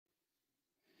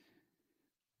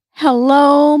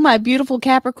Hello, my beautiful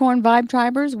Capricorn Vibe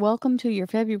Tribers. Welcome to your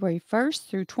February 1st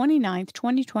through 29th,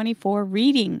 2024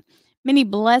 reading. Many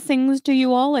blessings to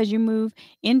you all as you move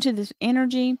into this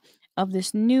energy of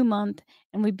this new month.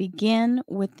 And we begin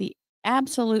with the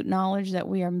absolute knowledge that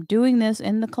we are doing this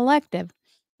in the collective.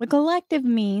 The collective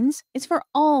means it's for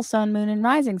all sun, moon, and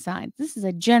rising signs. This is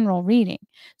a general reading.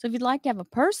 So if you'd like to have a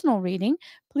personal reading,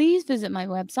 please visit my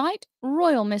website,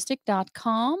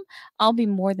 royalmystic.com. I'll be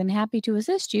more than happy to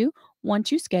assist you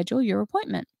once you schedule your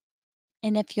appointment.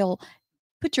 And if you'll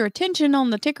put your attention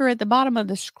on the ticker at the bottom of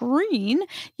the screen,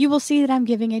 you will see that I'm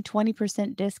giving a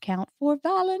 20% discount for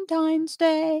Valentine's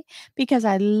Day because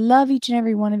I love each and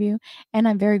every one of you and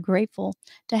I'm very grateful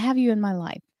to have you in my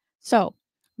life. So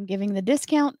I'm giving the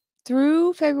discount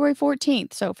through February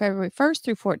 14th. So February 1st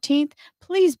through 14th,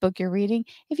 please book your reading.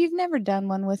 If you've never done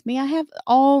one with me, I have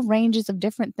all ranges of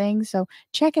different things. So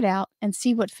check it out and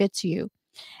see what fits you.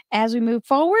 As we move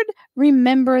forward,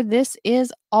 remember this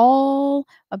is all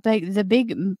the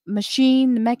big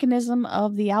machine, the mechanism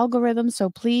of the algorithm. So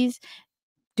please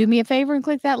do me a favor and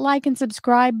click that like and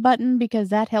subscribe button because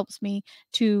that helps me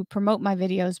to promote my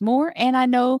videos more. And I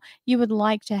know you would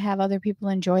like to have other people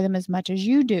enjoy them as much as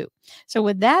you do. So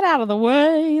with that out of the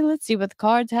way, let's see what the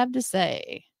cards have to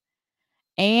say.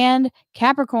 And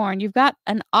Capricorn, you've got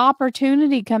an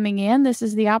opportunity coming in. This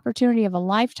is the opportunity of a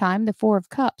lifetime, the Four of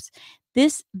Cups.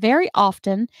 This very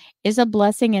often is a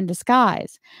blessing in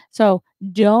disguise. So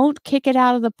don't kick it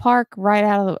out of the park right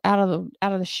out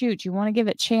of the chute. You want to give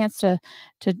it a chance to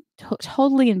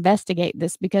totally investigate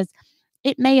this because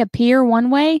it may appear one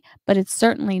way, but it's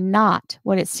certainly not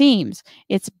what it seems.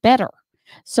 It's better.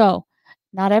 So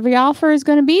not every offer is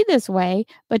going to be this way,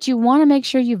 but you want to make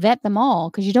sure you vet them all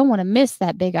because you don't want to miss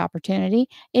that big opportunity.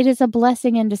 It is a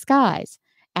blessing in disguise,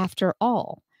 after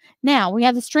all. Now, we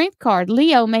have the Strength card,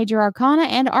 Leo, Major Arcana,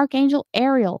 and Archangel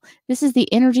Ariel. This is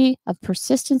the energy of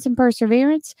persistence and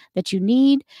perseverance that you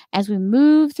need as we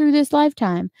move through this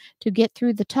lifetime to get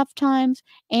through the tough times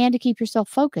and to keep yourself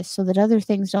focused so that other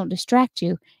things don't distract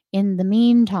you in the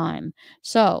meantime.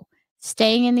 So,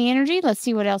 staying in the energy, let's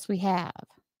see what else we have.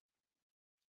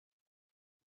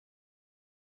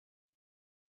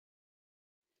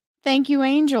 Thank you,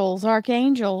 angels,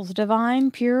 archangels,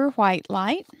 divine, pure white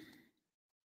light.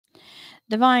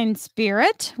 Divine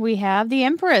spirit, we have the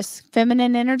Empress,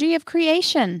 feminine energy of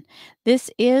creation. This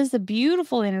is the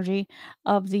beautiful energy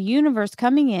of the universe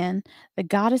coming in, the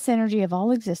goddess energy of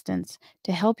all existence,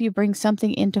 to help you bring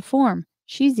something into form.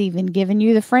 She's even given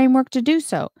you the framework to do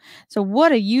so. So,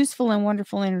 what a useful and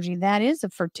wonderful energy that is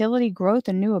of fertility, growth,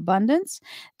 and new abundance.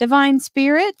 Divine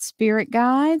spirit, spirit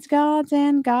guides, gods,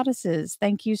 and goddesses.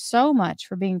 Thank you so much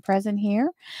for being present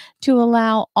here to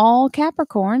allow all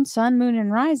Capricorn, sun, moon,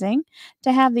 and rising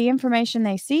to have the information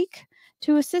they seek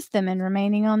to assist them in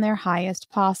remaining on their highest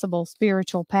possible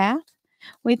spiritual path.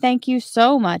 We thank you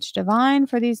so much, Divine,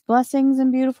 for these blessings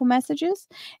and beautiful messages,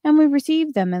 and we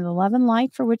receive them in the love and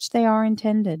light for which they are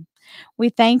intended. We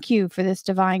thank you for this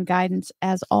divine guidance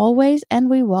as always, and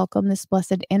we welcome this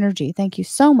blessed energy. Thank you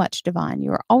so much, Divine.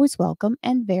 You are always welcome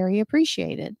and very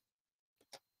appreciated.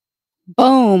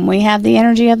 Boom, we have the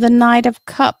energy of the Knight of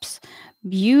Cups.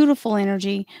 Beautiful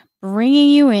energy bringing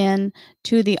you in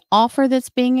to the offer that's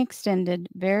being extended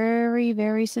very,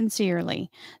 very sincerely.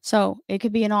 So it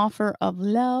could be an offer of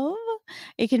love.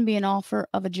 It can be an offer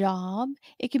of a job.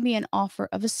 It can be an offer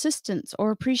of assistance or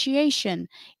appreciation.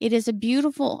 It is a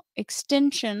beautiful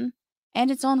extension and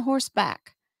it's on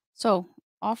horseback. So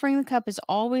offering the cup is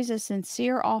always a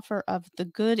sincere offer of the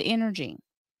good energy.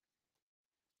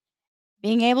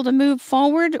 Being able to move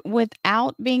forward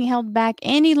without being held back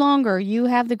any longer. You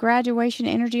have the graduation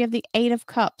energy of the Eight of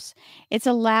Cups. It's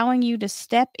allowing you to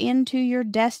step into your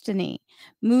destiny,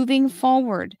 moving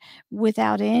forward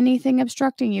without anything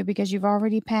obstructing you because you've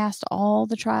already passed all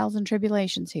the trials and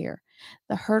tribulations here.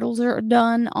 The hurdles are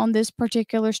done on this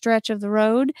particular stretch of the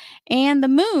road, and the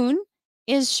moon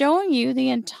is showing you the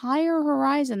entire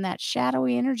horizon. That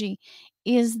shadowy energy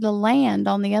is the land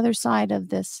on the other side of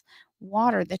this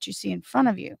water that you see in front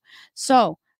of you.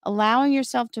 So, allowing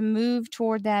yourself to move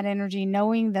toward that energy,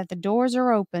 knowing that the doors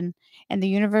are open and the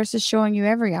universe is showing you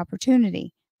every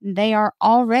opportunity. They are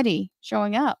already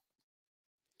showing up.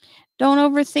 Don't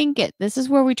overthink it. This is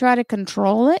where we try to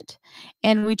control it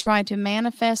and we try to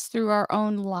manifest through our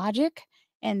own logic.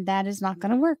 And that is not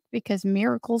going to work because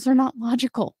miracles are not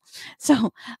logical.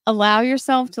 So, allow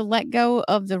yourself to let go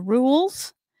of the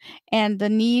rules and the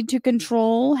need to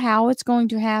control how it's going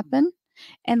to happen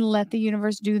and let the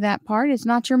universe do that part. It's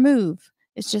not your move.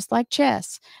 It's just like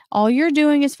chess. All you're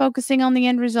doing is focusing on the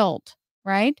end result,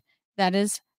 right? That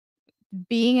is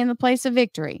being in the place of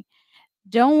victory.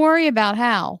 Don't worry about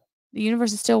how. The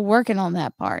universe is still working on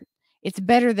that part. It's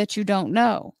better that you don't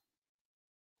know.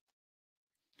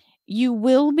 You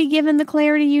will be given the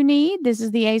clarity you need. This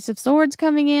is the Ace of Swords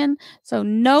coming in. So,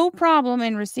 no problem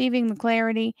in receiving the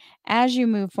clarity as you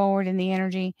move forward in the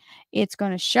energy. It's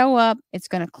going to show up. It's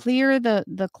going to clear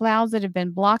the clouds that have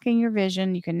been blocking your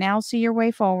vision. You can now see your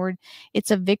way forward.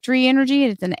 It's a victory energy.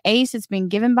 It's an ace. It's being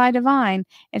given by divine.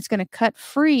 It's going to cut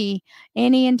free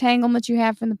any entanglement you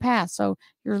have from the past. So,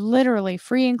 you're literally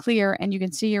free and clear, and you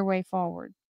can see your way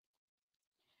forward.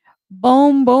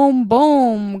 Boom, boom,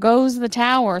 boom goes the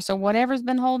tower. So, whatever's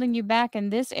been holding you back in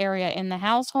this area, in the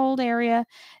household area,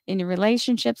 in your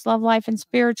relationships, love life, and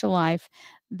spiritual life,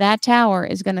 that tower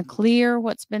is going to clear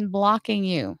what's been blocking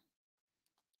you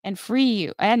and free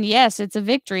you. And yes, it's a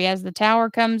victory. As the tower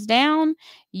comes down,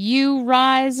 you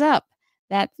rise up.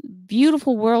 That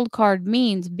beautiful world card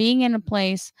means being in a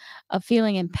place of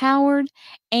feeling empowered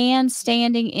and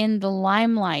standing in the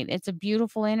limelight. It's a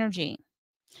beautiful energy.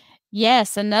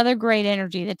 Yes, another great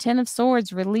energy. The Ten of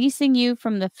Swords releasing you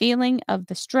from the feeling of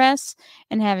the stress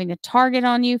and having a target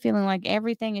on you, feeling like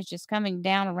everything is just coming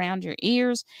down around your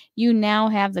ears. You now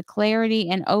have the clarity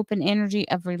and open energy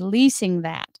of releasing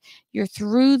that. You're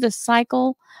through the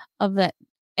cycle of the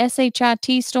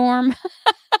SHIT storm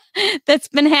that's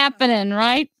been happening,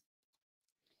 right?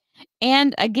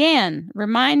 And again,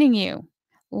 reminding you,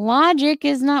 logic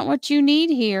is not what you need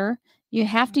here. You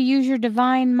have to use your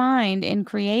divine mind in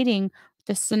creating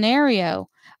the scenario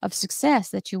of success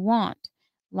that you want.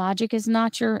 Logic is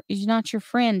not your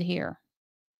friend here.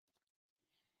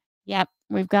 Yep,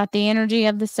 we've got the energy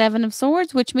of the 7 of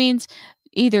swords, which means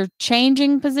either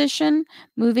changing position,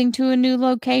 moving to a new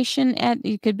location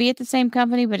it could be at the same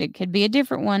company, but it could be a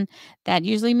different one. That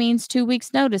usually means 2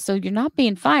 weeks notice. So you're not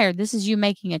being fired. This is you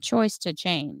making a choice to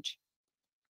change.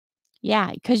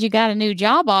 Yeah, because you got a new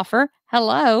job offer.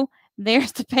 Hello,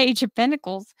 there's the Page of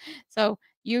Pentacles. So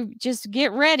you just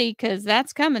get ready because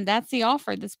that's coming. That's the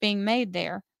offer that's being made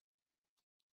there.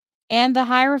 And the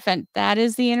Hierophant, that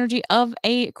is the energy of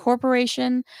a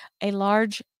corporation, a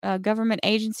large government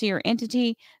agency or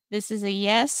entity. This is a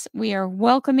yes. We are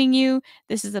welcoming you.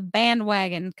 This is a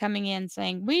bandwagon coming in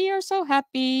saying, we are so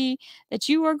happy that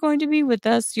you are going to be with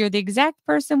us. You're the exact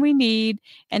person we need.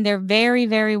 And they're very,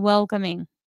 very welcoming.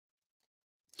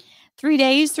 3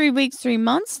 days, 3 weeks, 3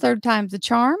 months. Third time's the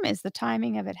charm is the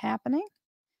timing of it happening.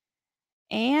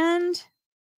 And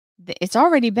it's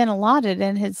already been allotted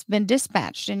and has been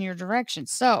dispatched in your direction.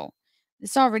 So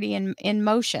it's already in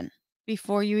motion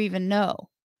before you even know.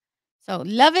 So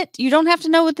love it. You don't have to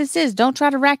know what this is. Don't try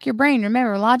to rack your brain.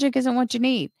 Remember, logic isn't what you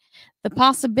need. The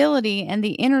possibility and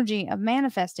the energy of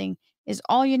manifesting is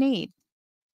all you need.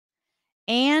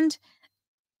 And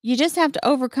you just have to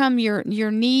overcome your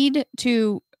need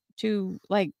to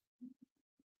like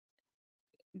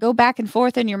go back and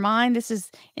forth in your mind. This is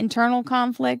internal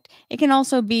conflict. It can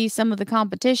also be some of the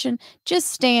competition. Just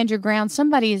stand your ground.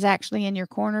 Somebody is actually in your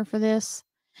corner for this.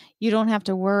 You don't have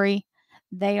to worry.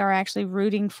 They are actually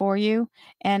rooting for you.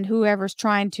 And whoever's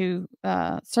trying to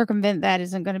circumvent that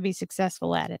isn't going to be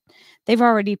successful at it. They've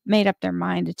already made up their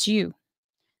mind. It's you.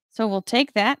 So we'll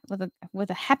take that with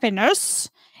a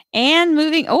happiness and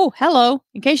moving. Oh, hello.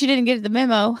 In case you didn't get the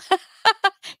memo.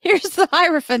 Here's the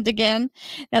Hierophant again.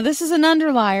 Now, this is an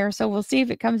underlier, so we'll see if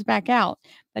it comes back out,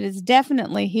 but it's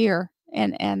definitely here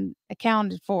and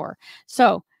accounted for.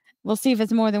 So we'll see if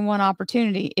it's more than one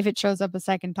opportunity if it shows up a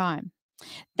second time.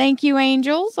 Thank you,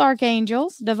 angels,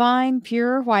 archangels, divine,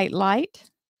 pure white light,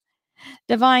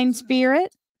 divine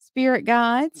spirit, spirit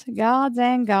guides, gods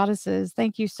and goddesses.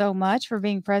 Thank you so much for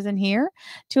being present here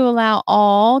to allow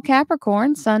all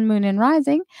Capricorn, sun, moon, and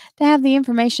rising to have the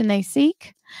information they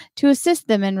seek to assist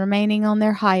them in remaining on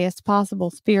their highest possible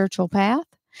spiritual path.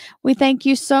 We thank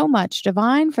you so much,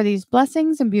 Divine, for these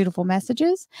blessings and beautiful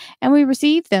messages, and we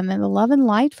receive them in the love and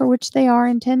light for which they are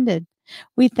intended.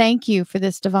 We thank you for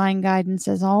this divine guidance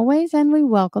as always, and we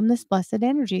welcome this blessed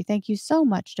energy. Thank you so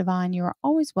much, Divine. You are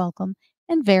always welcome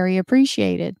and very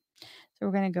appreciated. So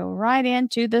we're going to go right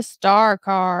into the Star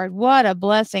card. What a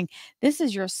blessing. This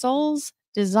is your soul's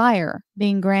desire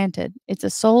being granted. It's a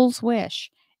soul's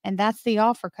wish. And that's the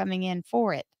offer coming in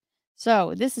for it.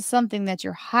 So this is something that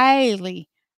you're highly,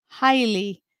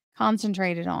 highly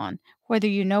concentrated on, whether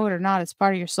you know it or not. It's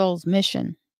part of your soul's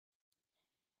mission.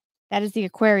 That is the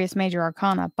Aquarius Major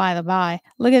Arcana, by the by.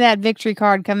 Look at that victory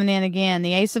card coming in again.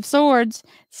 The Ace of Swords,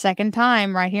 second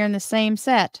time right here in the same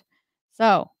set.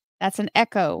 So that's an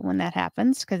echo when that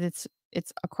happens because it's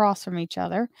it's across from each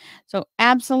other. So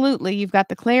absolutely, you've got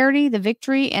the clarity, the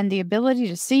victory, and the ability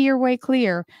to see your way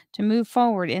clear to move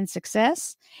forward in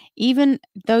success, even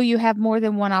though you have more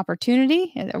than one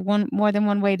opportunity, more than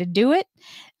one way to do it.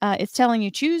 It's telling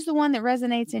you choose the one that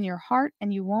resonates in your heart,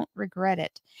 and you won't regret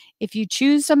it. If you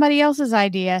choose somebody else's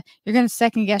idea, you're going to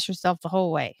second guess yourself the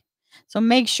whole way. So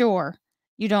make sure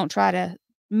you don't try to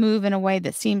move in a way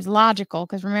that seems logical,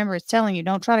 because remember, it's telling you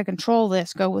don't try to control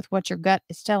this, go with what your gut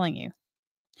is telling you.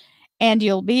 And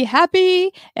you'll be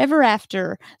happy ever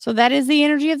after. So that is the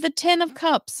energy of the 10 of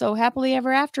cups. So happily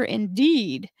ever after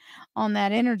indeed on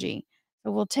that energy.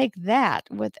 So we'll take that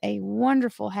with a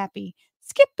wonderful happy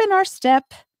skip in our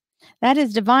step. That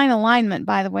is divine alignment,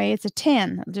 by the way. It's a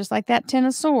 10, just like that 10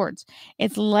 of swords.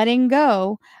 It's letting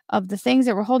go of the things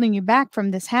that were holding you back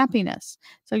from this happiness.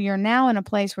 So you're now in a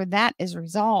place where that is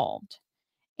resolved.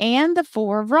 And the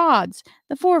 4 of rods.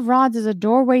 The 4 of rods is a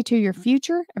doorway to your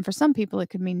future. And for some people, it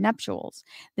could mean nuptials.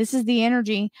 This is the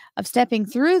energy of stepping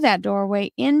through that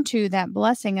doorway into that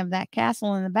blessing of that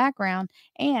castle in the background.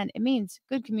 And it means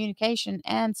good communication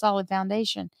and solid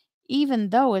foundation, even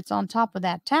though it's on top of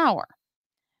that tower.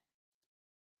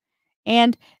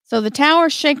 And so the tower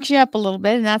shakes you up a little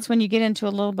bit, and that's when you get into a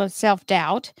little bit of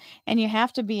self-doubt, and you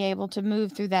have to be able to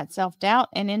move through that self-doubt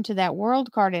and into that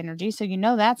world card energy, so you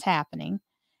know that's happening.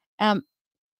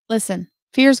 Listen,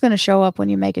 fear is going to show up when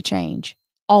you make a change.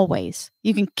 Always.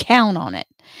 You can count on it.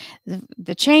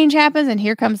 The change happens, and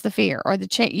here comes the fear. Or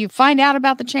you find out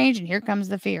about the change, and here comes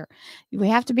the fear. We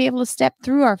have to be able to step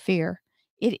through our fear.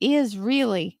 It is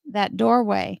really that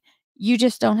doorway. You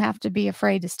just don't have to be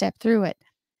afraid to step through it.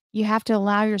 You have to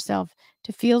allow yourself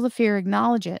to feel the fear,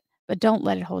 acknowledge it, but don't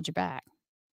let it hold you back.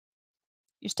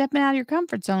 You're stepping out of your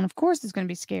comfort zone. Of course, it's going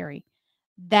to be scary.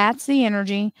 That's the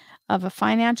energy of a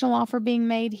financial offer being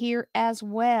made here as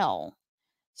well.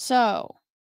 So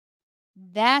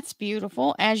that's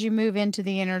beautiful. As you move into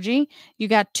the energy, you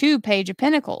got 2 Page of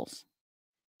Pentacles,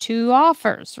 2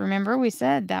 offers. Remember, we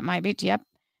said that might be, yep,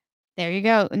 there you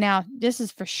go. Now, this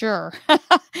is for sure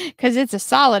because it's a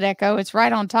solid echo. It's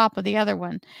right on top of the other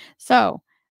one. So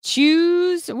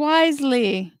choose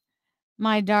wisely,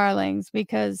 my darlings,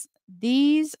 because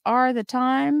these are the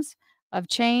times of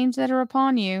change that are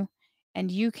upon you, and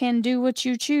you can do what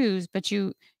you choose, but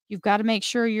you've got to make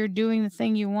sure you're doing the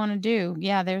thing you want to do.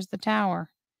 Yeah, there's the tower.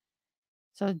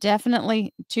 So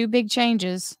definitely 2 big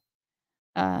changes,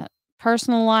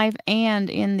 personal life and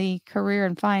in the career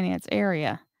and finance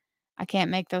area. I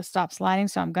can't make those stop sliding,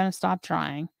 so I'm going to stop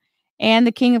trying. And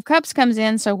the King of Cups comes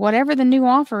in, so whatever the new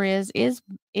offer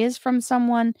is from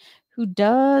someone who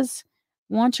does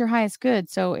want your highest good.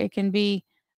 So it can be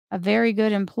a very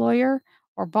good employer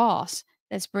or boss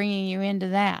that's bringing you into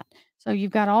that. So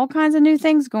you've got all kinds of new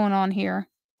things going on here.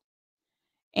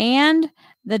 And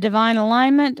the divine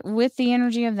alignment with the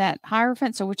energy of that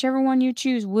Hierophant. So whichever one you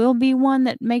choose will be one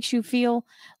that makes you feel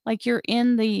like you're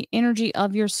in the energy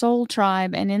of your soul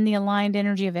tribe and in the aligned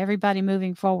energy of everybody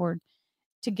moving forward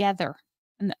together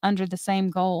and under the same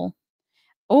goal.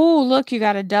 Oh, look, you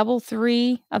got a double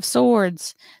 3 of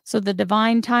swords. So the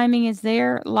divine timing is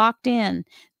there, locked in.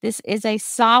 This is a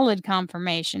solid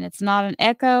confirmation. It's not an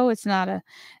echo. It's not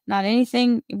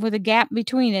anything with a gap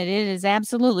between it. It is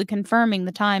absolutely confirming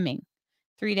the timing.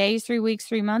 3 days, 3 weeks,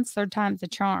 3 months, third time's the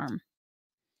charm.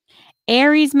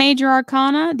 Aries major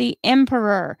arcana, the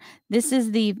Emperor. This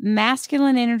is the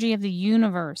masculine energy of the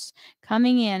universe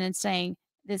coming in and saying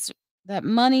that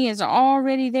money is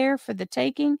already there for the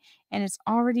taking, and it's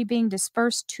already being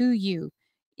dispersed to you.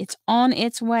 It's on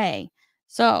its way.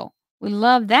 So we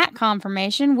love that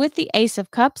confirmation with the Ace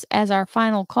of Cups as our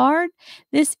final card.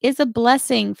 This is a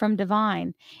blessing from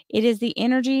divine. It is the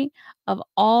energy of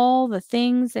all the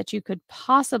things that you could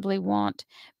possibly want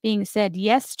being said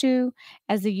yes to,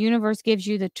 as the universe gives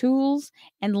you the tools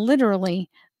and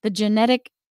literally the genetic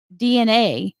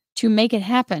DNA to make it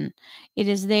happen. It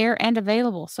is there and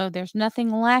available. So there's nothing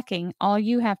lacking. All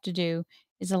you have to do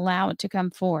is allow it to come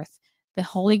forth. The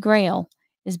Holy Grail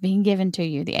is being given to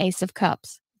you, the Ace of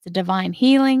Cups. The divine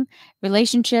healing,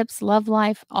 relationships, love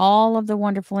life, all of the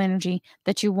wonderful energy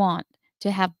that you want to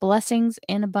have blessings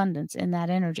in abundance in that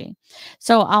energy.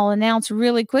 So I'll announce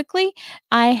really quickly,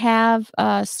 I have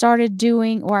started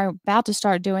doing, or I'm about to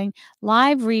start doing,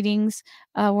 live readings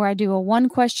where I do a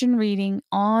 1-question reading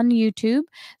on YouTube.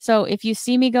 So if you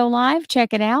see me go live,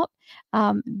 check it out.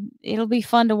 It'll be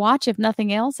fun to watch if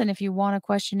nothing else. And if you want a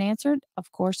question answered,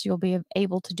 of course, you'll be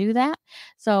able to do that.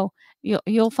 So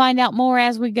you'll find out more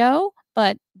as we go,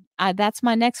 but that's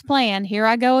my next plan. Here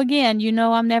I go again. You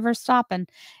know, I'm never stopping.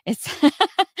 It's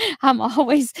I'm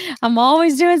always I'm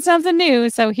always doing something new.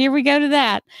 So here we go to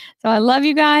that. So I love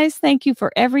you guys. Thank you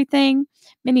for everything.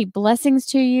 Many blessings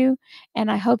to you.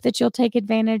 And I hope that you'll take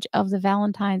advantage of the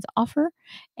Valentine's offer.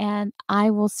 And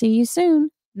I will see you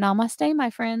soon. Namaste, my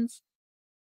friends.